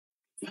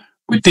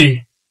Good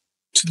day.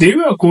 Today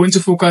we are going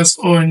to focus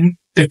on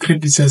the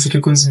creditors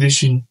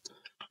reconciliation.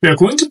 We are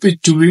going to be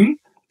doing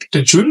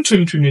the June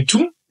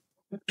 2022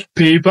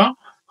 paper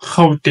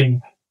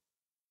Gauteng.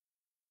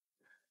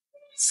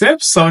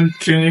 Zep Sound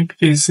Clinic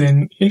is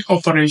in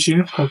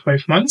operation for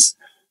 5 months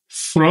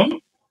from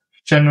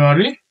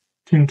January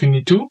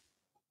 2022.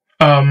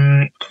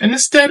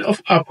 Instead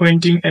of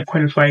appointing a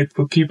qualified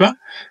bookkeeper,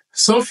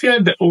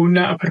 Sophia, the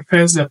owner,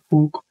 prepares the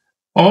book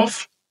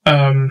of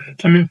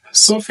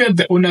Sophia,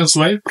 the owner's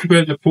wife,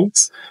 prepared the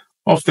books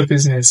of the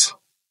business.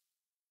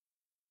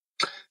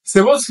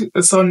 Zep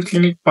Sound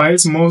Clinic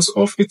buys most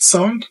of its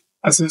sound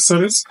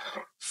accessories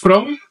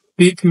from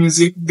Big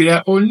Music. They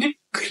are only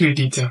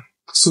creditor,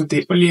 so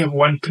they only have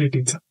one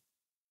creditor,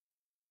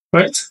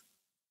 right?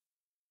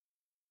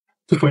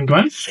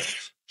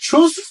 2.1.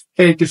 Choose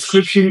a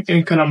description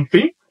in column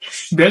B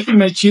that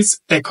matches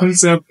a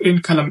concept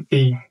in column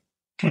A.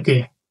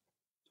 Okay.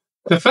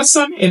 The first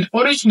one, an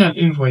original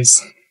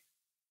invoice.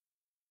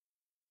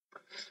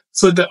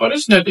 So the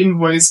original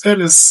invoice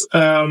is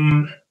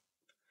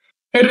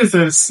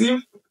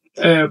received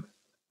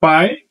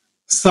by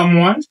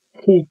someone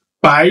who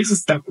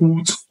buys the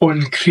goods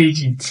on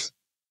credit.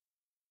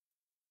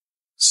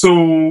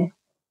 So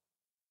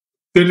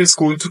there is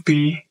going to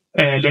be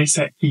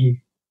letter E.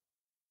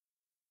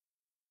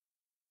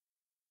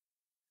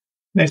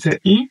 Letter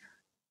E.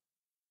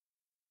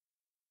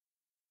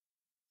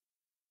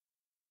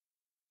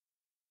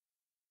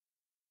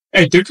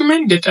 A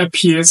document that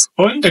appears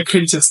on the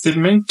creditor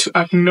statement to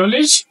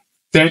acknowledge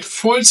that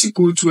faulty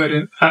goods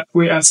were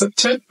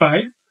accepted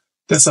by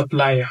the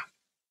supplier.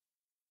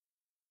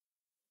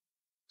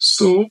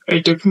 So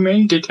a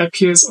document that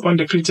appears on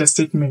the creditor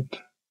statement.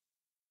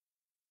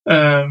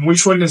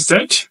 Which one is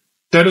that?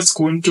 That is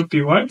going to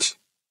be what?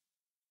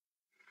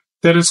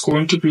 That is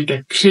going to be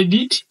the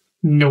credit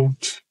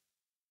note.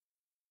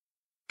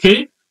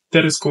 Okay,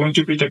 that is going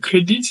to be the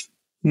credit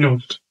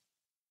note.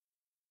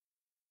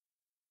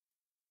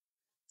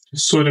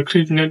 So the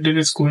credit note that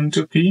is going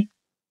to be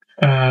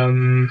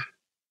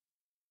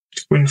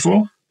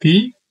 2.4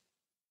 B.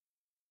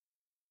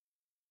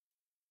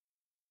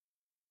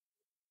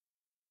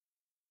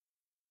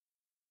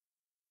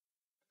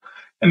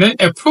 And then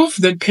a proof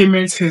that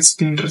payment has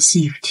been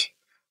received.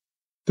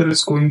 That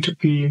is going to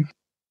be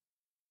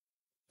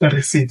the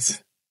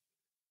receipts.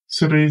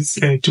 So there is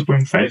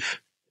 2.5.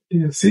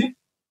 You see?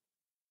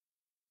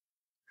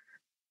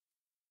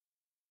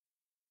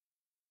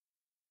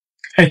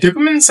 A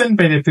document sent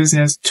by the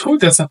business to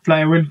the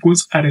supplier when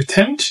goods are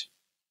returned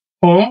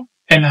or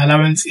an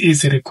allowance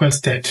is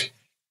requested.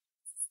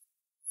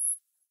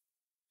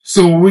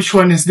 So which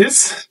one is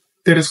this?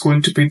 That is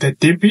going to be the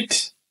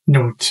debit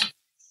note.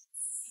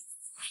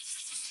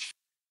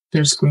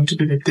 There's going to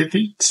be the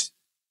debit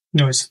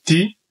note.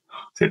 D,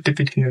 the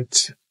debit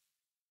note.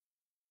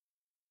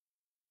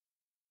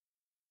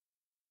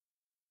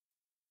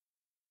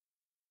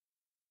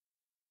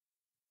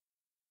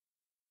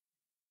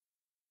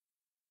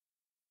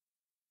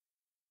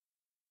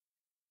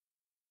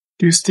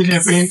 Do you still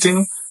have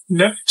anything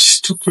left?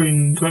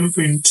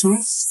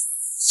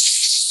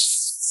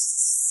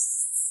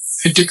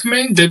 2.1.2. A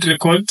document that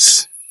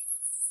records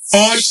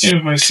all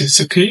invoices,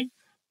 okay?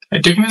 A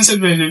document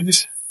sent by the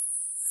business.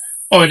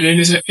 Or then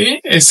is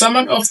a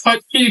summary of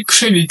what each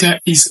creditor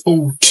is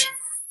owed.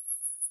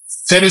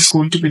 That is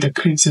going to be the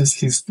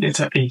creditor's list,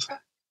 letter A.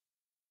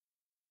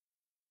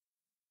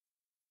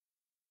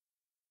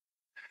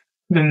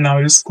 Then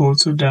now let's go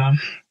to the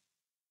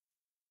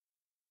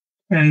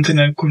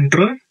internal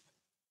control.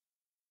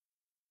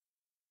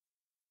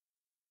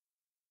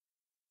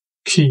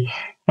 Okay,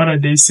 what are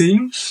they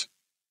saying?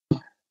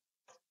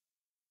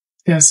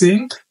 They are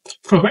saying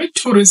provide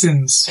 2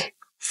 reasons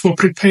for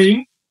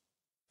preparing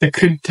the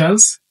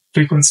creditor's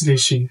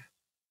reconciliation.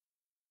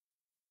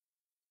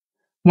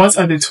 What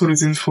are the 2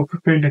 reasons for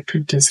preparing the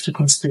creditor's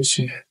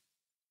reconciliation?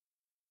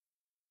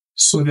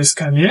 So let's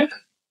come here.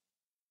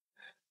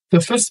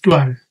 The first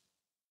one,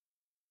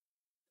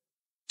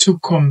 to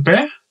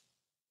compare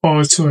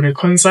or to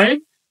reconcile.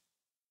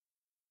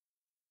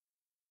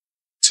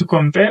 To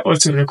compare or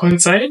to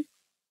reconcile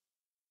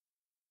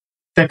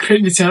the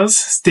creditor's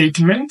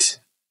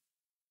statement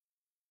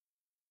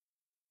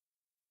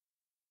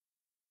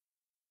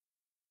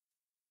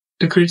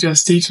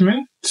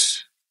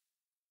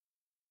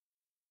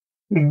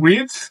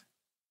with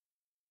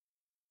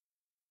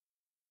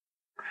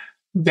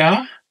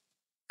the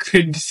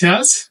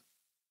creditor's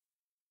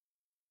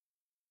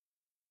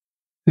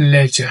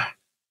ledger.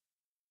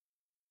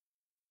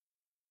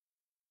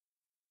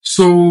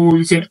 So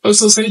you can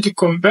also say to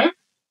compare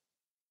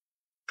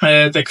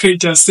the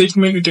creditor's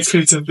statement with the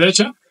creditor's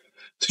ledger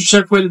to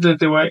check whether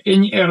there were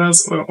any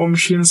errors or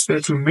omissions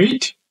that were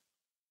made.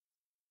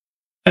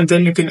 And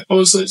then you can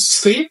also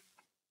say to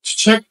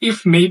check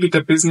if maybe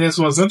the business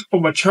was not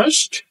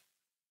overcharged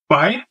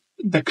by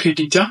the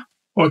creditor,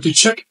 or to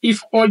check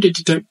if all the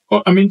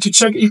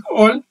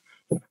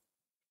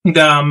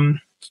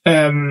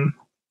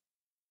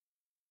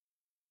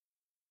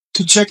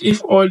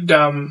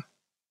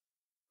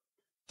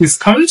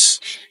discounts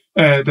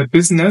the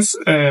business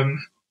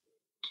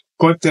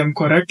got them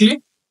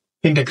correctly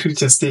in the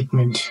creditor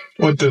statement,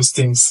 all those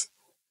things.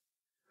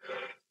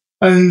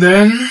 And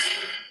then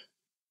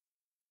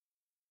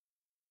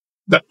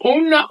the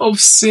owner of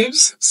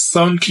Save's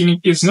Sound Clinic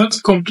is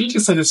not completely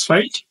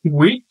satisfied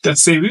with the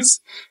service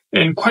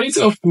and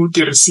quality of good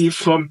they receive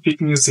from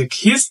Big Music.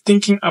 He's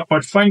thinking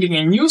about finding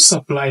a new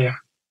supplier.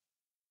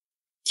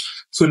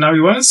 So now he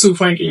wants to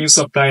find a new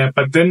supplier,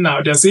 but then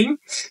now they're saying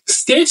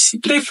state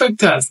 3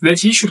 factors that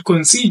he should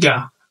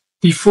consider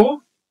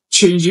before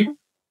changing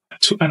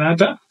to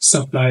another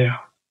supplier.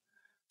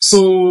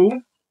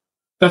 So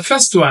the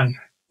first one,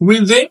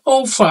 will they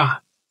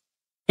offer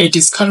a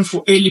discount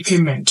for early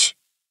payment?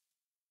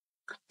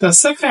 The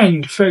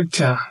second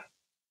factor,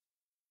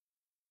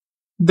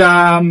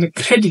 the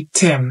credit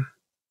term.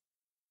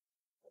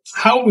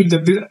 How will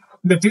the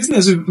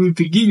business will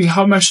be giving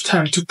how much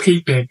time to pay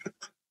back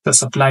the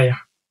supplier?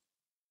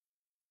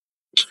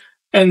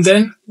 And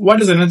then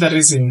what is another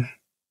reason?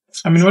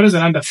 What is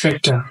another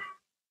factor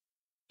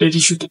that you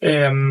should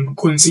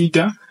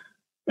consider?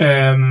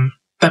 The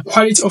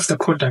quality of the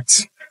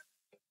product,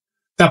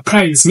 the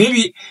price.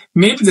 Maybe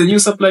the new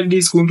supplier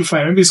is going to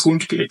find, maybe it's going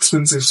to be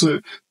expensive. So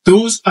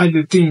those are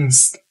the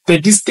things. The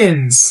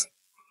distance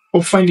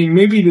of finding,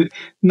 maybe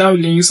now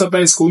the new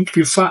supplier is going to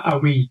be far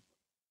away.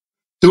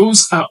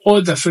 Those are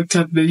all the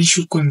factors that you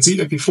should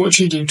consider before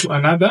changing to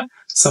another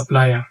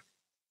supplier.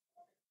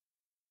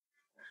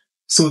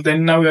 So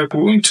then now we are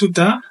going to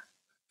the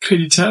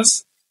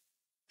creditors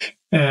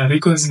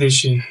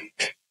reconciliation.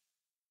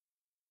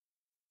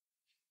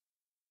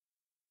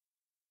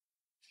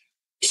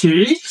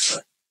 Okay.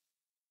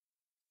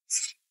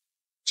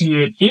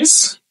 Here it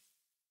is.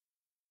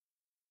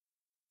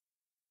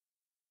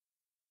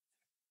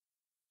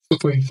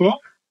 2.4.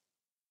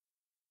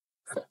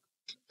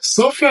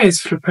 Sophia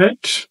is prepared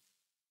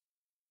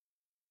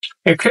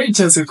a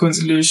creditors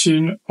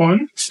reconciliation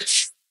on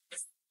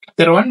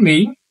 31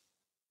 May,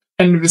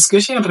 and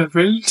investigation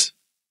revealed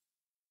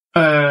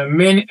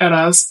many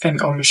errors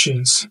and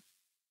omissions.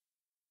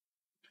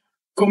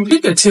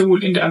 Complete the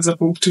table in the answer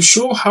book to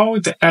show how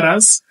the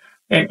errors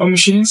and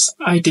omissions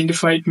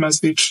identified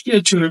must be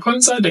treated to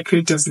reconcile the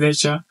creditors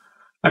ledger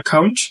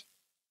account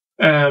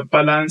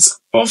balance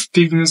of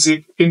Big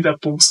Music in the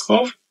books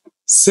of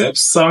Safe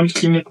Sound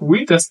Clinic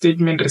with the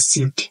statement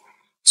received.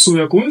 So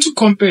we are going to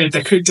compare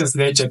the creditors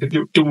ledger,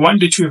 the one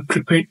that you have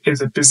prepared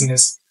as a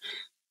business,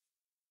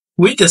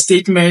 with the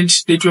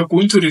statement that you are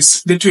going to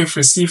that you have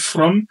received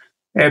from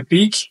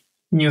Big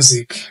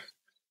Music.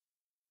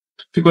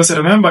 Because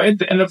remember, at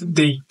the end of the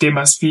day, they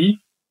must be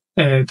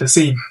the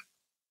same.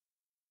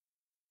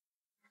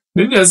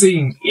 Then they are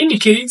saying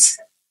indicates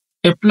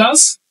a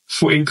plus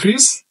for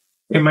increase,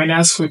 a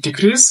minus for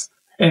decrease,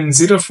 and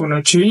 0 for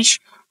no change,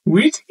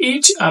 with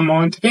each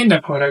amount in the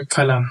correct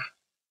column.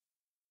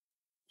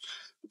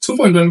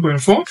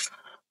 2.1.4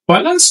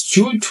 balance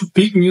due to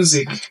Big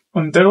Music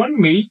on 31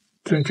 May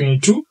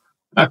 2022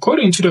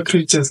 according to the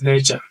creditors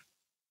ledger.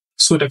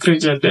 So the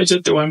creditors ledger,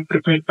 the one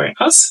prepared by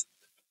us,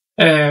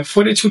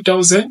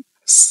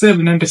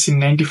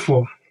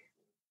 42,794.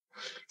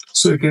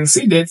 So you can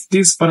see that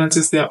these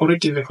balances, they are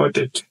already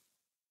recorded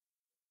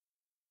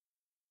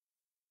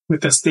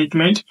with a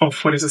statement of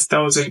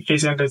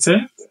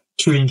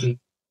 46,820.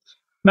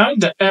 Now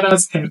the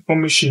errors and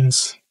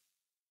omissions.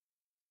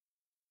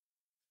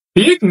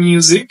 Big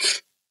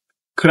Music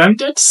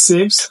granted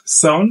Safe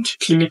Sound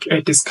Clinic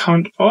a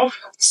discount of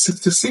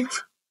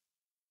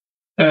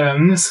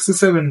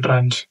 67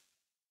 Rand.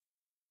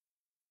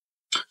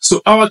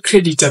 So our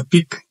creditor,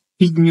 Big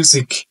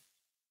Music,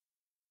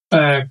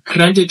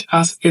 granted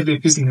us as a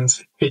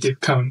business a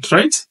discount,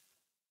 right?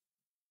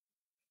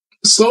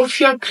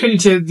 Sophia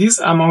credited this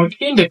amount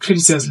in the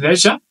creditors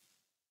ledger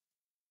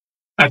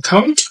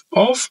account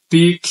of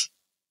Big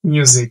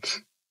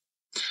Music.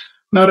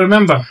 Now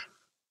remember,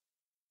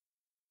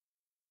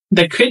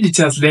 the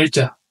creditors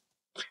ledger,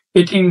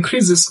 it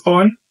increases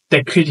on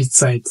the credit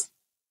side.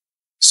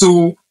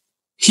 So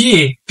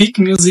here, Big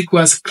Music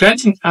was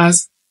granting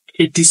us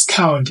a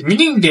discount,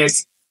 meaning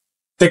that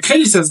the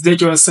creditors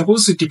ledger was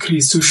supposed to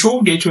decrease to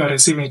show that you are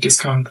receiving a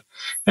discount.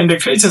 And the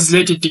creditors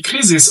ledger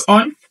decreases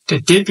on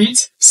the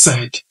debit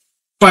side.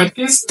 But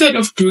instead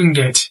of doing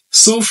that,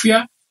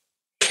 Sophia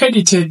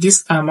credited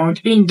this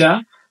amount in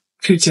the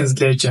creditors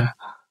ledger.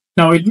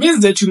 Now it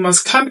means that you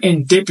must come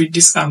and debit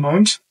this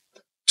amount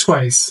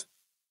twice.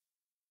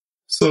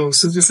 So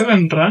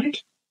 67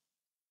 Rand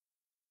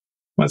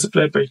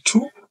multiplied by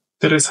 2,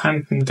 that is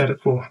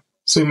 134.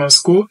 So you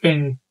must go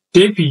and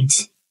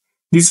debit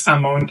this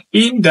amount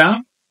in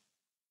the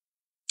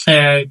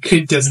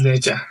creditors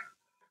ledger.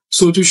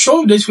 So to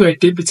show that we are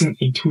debiting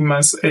it, we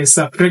must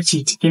subtract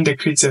it in the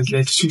creditors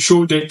ledger to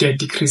show that they are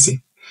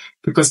decreasing,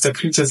 because the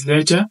creditors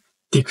ledger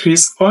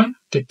decrease on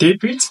the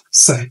debit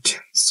side.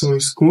 So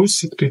it goes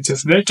to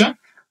creditors ledger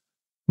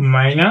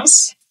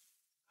minus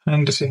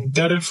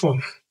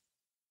 134.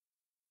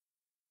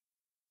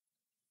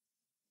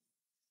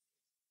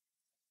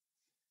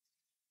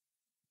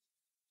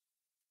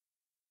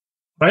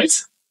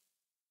 Right?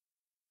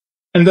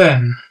 And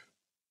then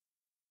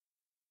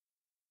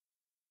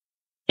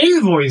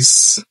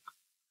invoice.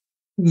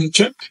 Let me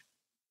check.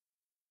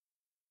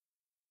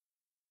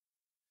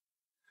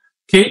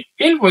 Okay,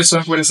 invoice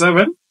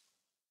 147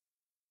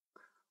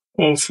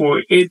 or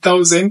for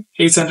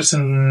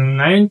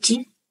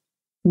 8,890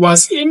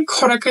 was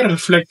incorrectly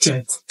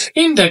reflected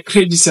in the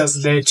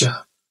creditors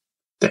ledger.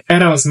 The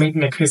error was made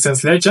in the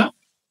creditors ledger.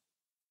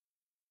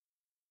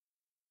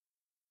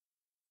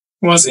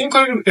 Was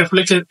incorrectly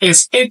reflected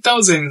as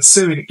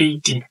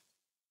 8,780.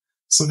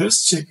 So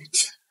let's check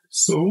it.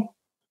 So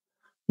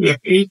we have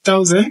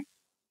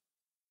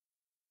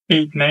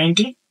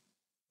 8,890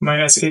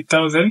 minus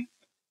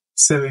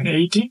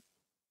 8,780.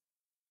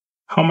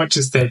 How much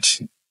is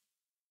that?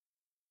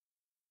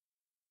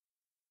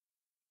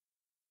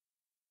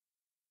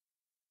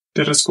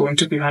 That is going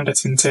to be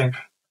 110.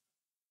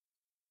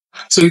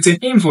 So it's an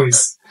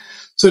invoice.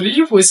 So the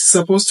invoice is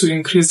supposed to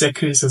increase the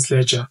creditors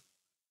ledger.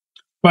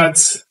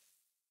 But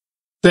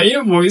the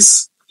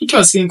invoice, it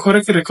was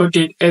incorrectly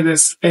recorded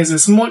as a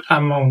small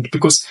amount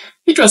because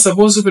it was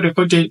supposed to be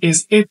recorded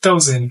as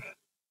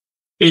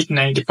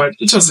 8,890, but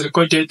it was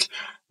recorded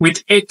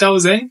with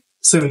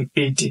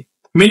 8,780,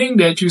 meaning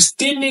that you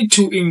still need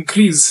to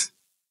increase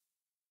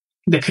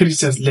the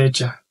creditors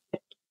ledger.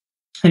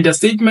 In the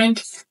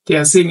statement, they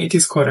are saying it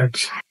is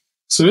correct.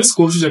 So let's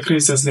go to the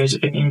creditors ledger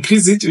and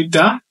increase it with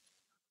the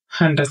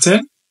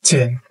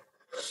 110.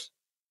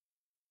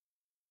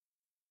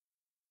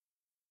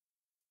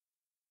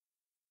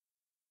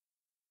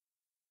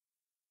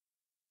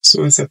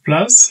 So it's a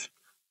plus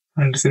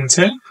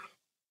 110.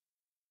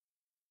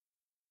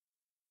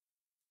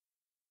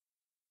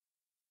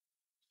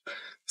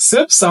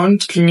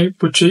 Sound clinic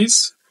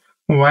purchase,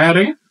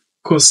 wiring,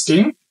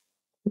 costing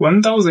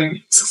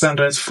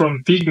 1,600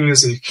 from Big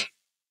Music.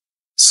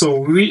 So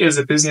we as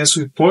a business,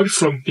 we bought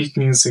from Big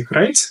Music,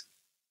 right?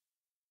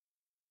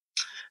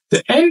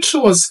 The entry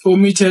was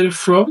omitted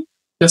from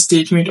the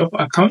statement of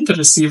account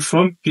received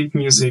from Big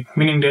Music,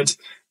 meaning that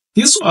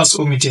this was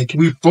omitted.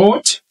 We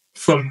bought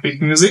from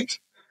Big Music,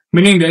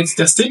 meaning that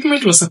the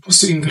statement was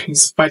supposed to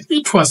increase, but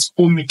it was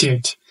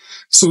omitted.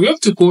 So we have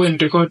to go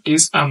and record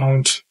this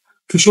amount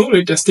to show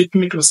that the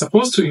statement was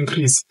supposed to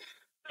increase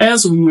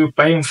as we were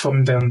buying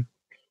from them.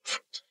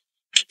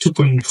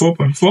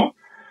 2.4.4.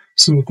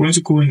 So we're going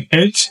to go and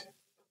add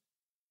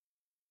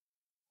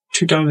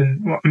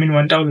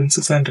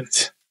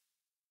 1,600.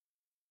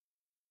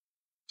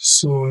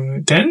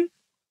 So then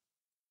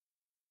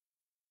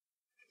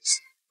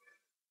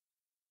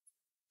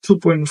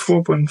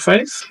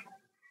 2.4.5.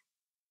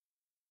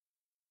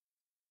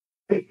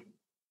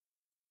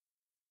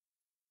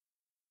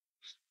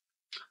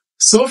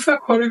 Software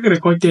correctly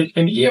recorded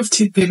an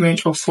EFT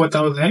payment of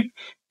 4,000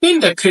 in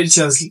the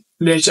creditors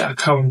ledger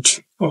account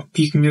of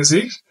Big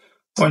Music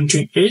on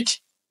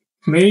 28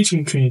 May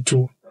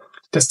 2022.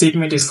 The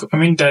statement is,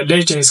 the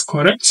ledger is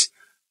correct.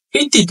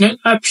 It did not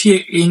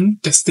appear in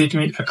the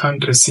statement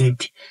account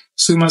received.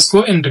 So we must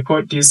go and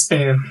record this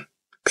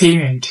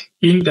payment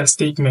in the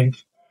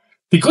statement.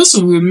 Because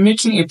we were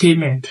making a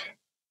payment,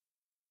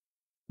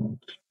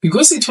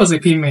 because it was a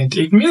payment,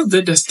 it means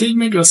that the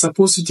statement was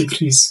supposed to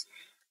decrease,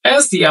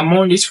 as the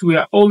amount that we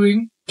are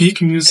owing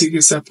Big Music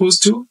is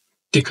supposed to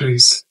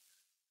decrease.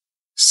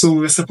 So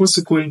we're supposed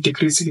to go and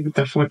decrease it with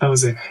the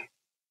 4,000.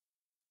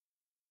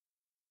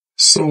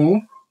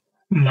 So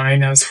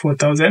minus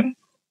 4,000.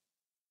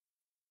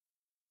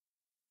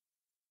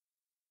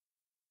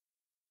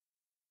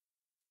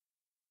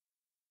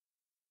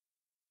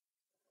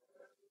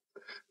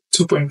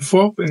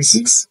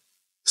 $2.4.6.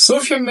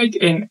 Sophia made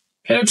an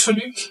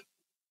electronic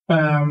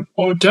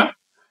order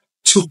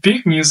to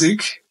Big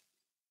Music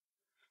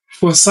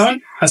for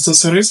sound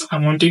accessories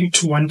amounting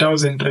to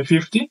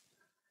 1,350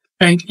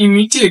 and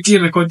immediately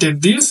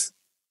recorded this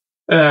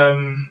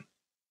in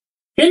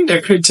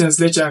the creditors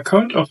ledger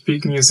account of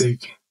Big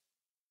Music.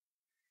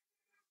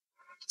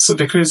 So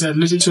the creditors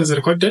ledger was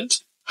recorded.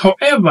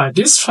 However,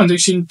 this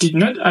transaction did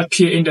not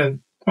appear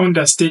on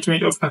the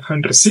statement of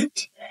account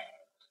receipt.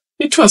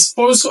 It was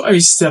also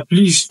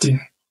established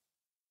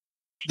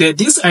that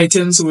these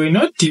items were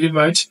not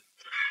delivered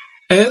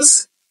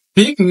as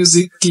Big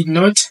Music did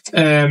not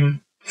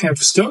have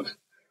stock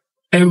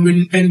and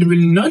will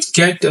not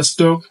get the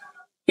stock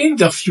in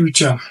the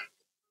future.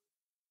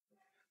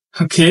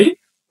 Okay?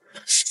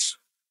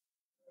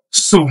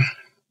 So,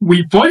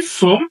 we bought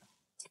from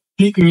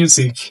Big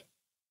Music,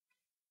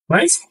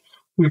 right?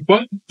 We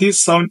bought these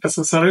sound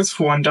accessories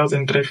for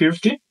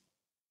 1,350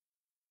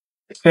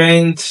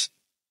 and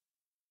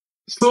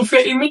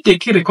Sophia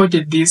immediately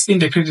recorded this in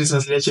the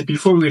creditors ledger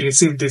before we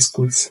received these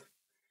goods.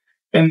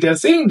 And they're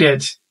saying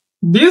that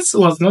this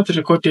was not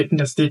recorded in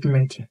the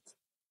statement.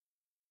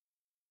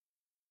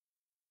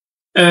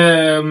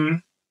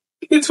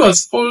 It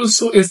was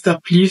also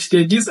established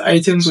that these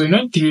items were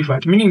not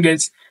delivered, meaning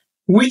that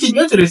we did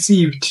not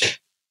receive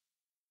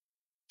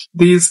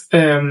these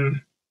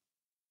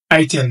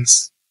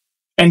items.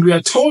 And we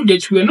are told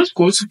that we are not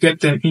going to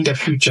get them in the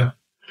future.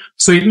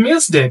 So it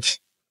means that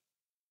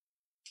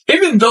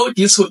even though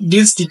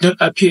this did not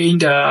appear in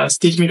the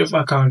statement of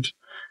account,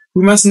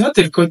 we must not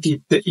record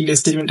it in the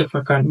statement of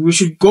account. We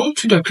should go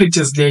to the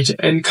creditors ledger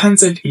and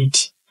cancel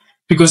it,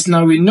 because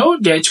now we know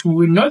that we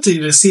will not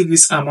receive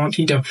this amount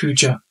in the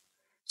future.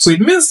 So it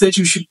means that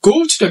you should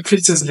go to the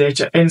creditors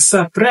ledger and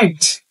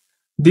subtract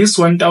this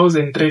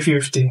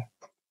 1,350.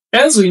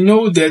 As we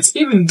know that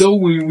even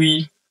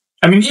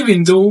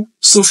though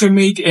Sophie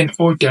made an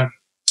order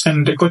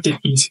and recorded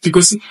it,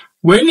 because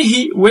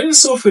when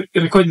Sophie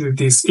recorded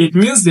this, it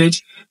means that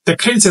the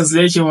creditors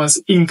ledger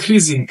was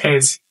increasing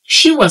as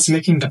she was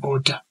making the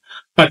order.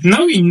 But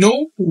now we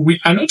know we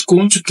are not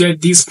going to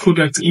get these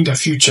products in the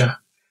future.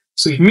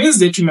 So it means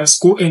that we must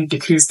go and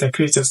decrease the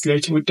creditors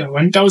ledger with the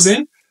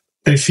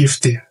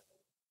 1,350.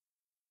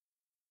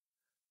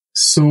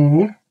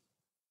 So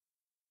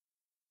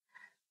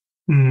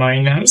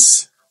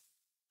minus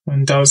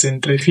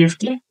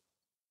 1,350.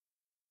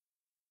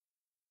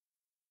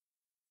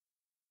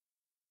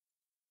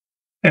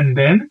 And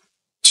then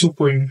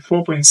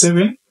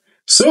 4.7.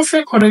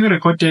 Software correctly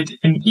recorded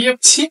an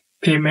EFT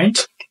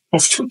payment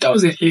of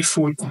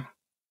 2,840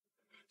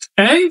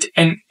 and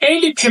an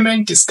early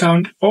payment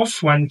discount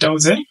of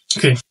 1,000.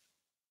 Okay.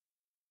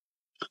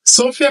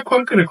 Sophia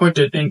correctly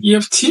recorded an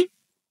EFT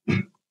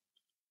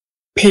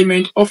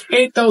payment of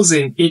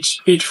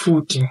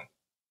 8,840.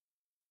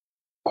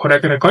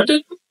 Correctly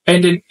recorded,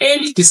 and an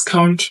early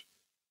discount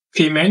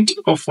payment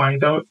of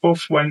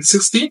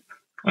 160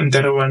 on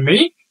the one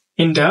made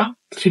in the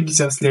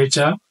creditors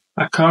ledger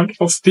account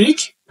of Big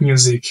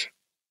Music.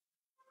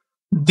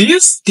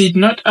 This did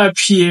not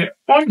appear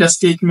on the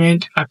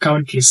statement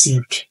account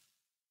received.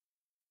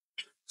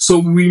 So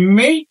we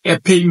made a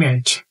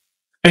payment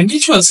and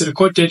it was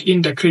recorded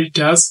in the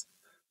creditors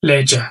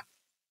ledger,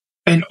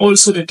 and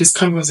also the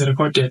discount was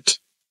recorded.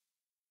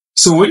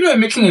 So when you are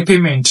making a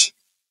payment,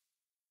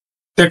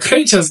 the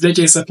creditors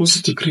ledger is supposed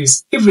to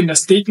decrease. Even the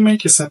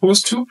statement is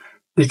supposed to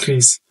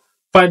decrease.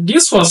 But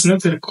this was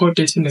not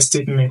recorded in the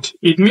statement.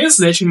 It means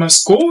that you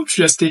must go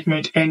to the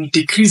statement and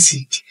decrease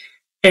it,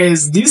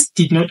 as this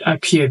did not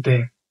appear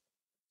there.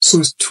 So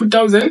it's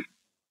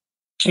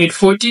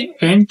 2,840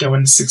 and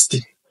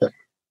 160.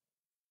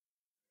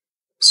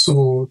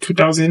 So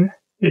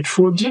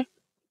 2,840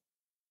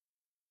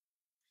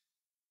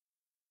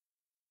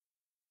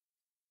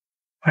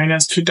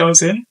 minus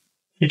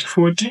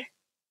 2,840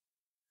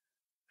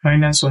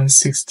 minus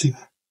 160.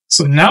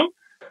 So now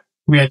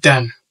we are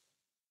done.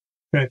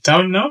 We are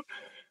done now.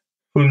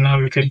 So now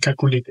we can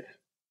calculate it.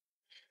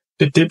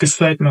 The debit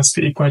side must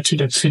be equal to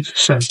the credit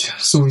side.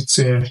 So it's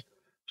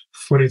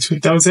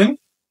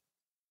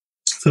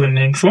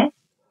 42,794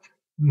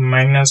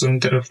 minus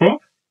 134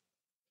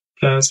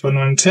 plus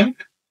 110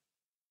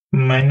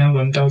 minus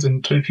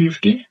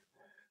 1,350.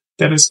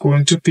 That is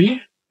going to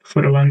be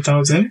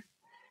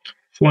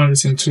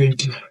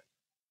 41,420.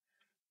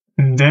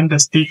 And then the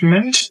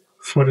statement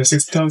for the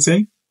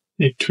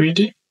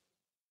 6,820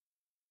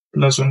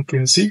 plus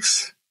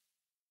 1.6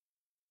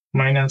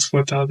 minus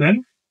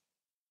 4,000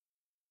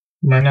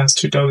 minus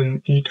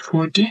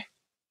 2,840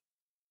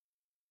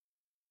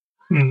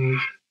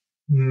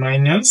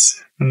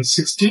 minus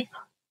 160.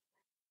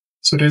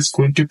 So that's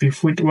going to be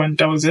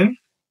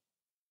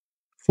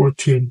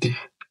 41,420.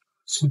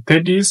 So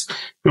that is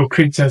your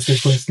creditors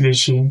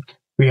reconciliation.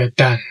 We are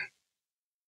done.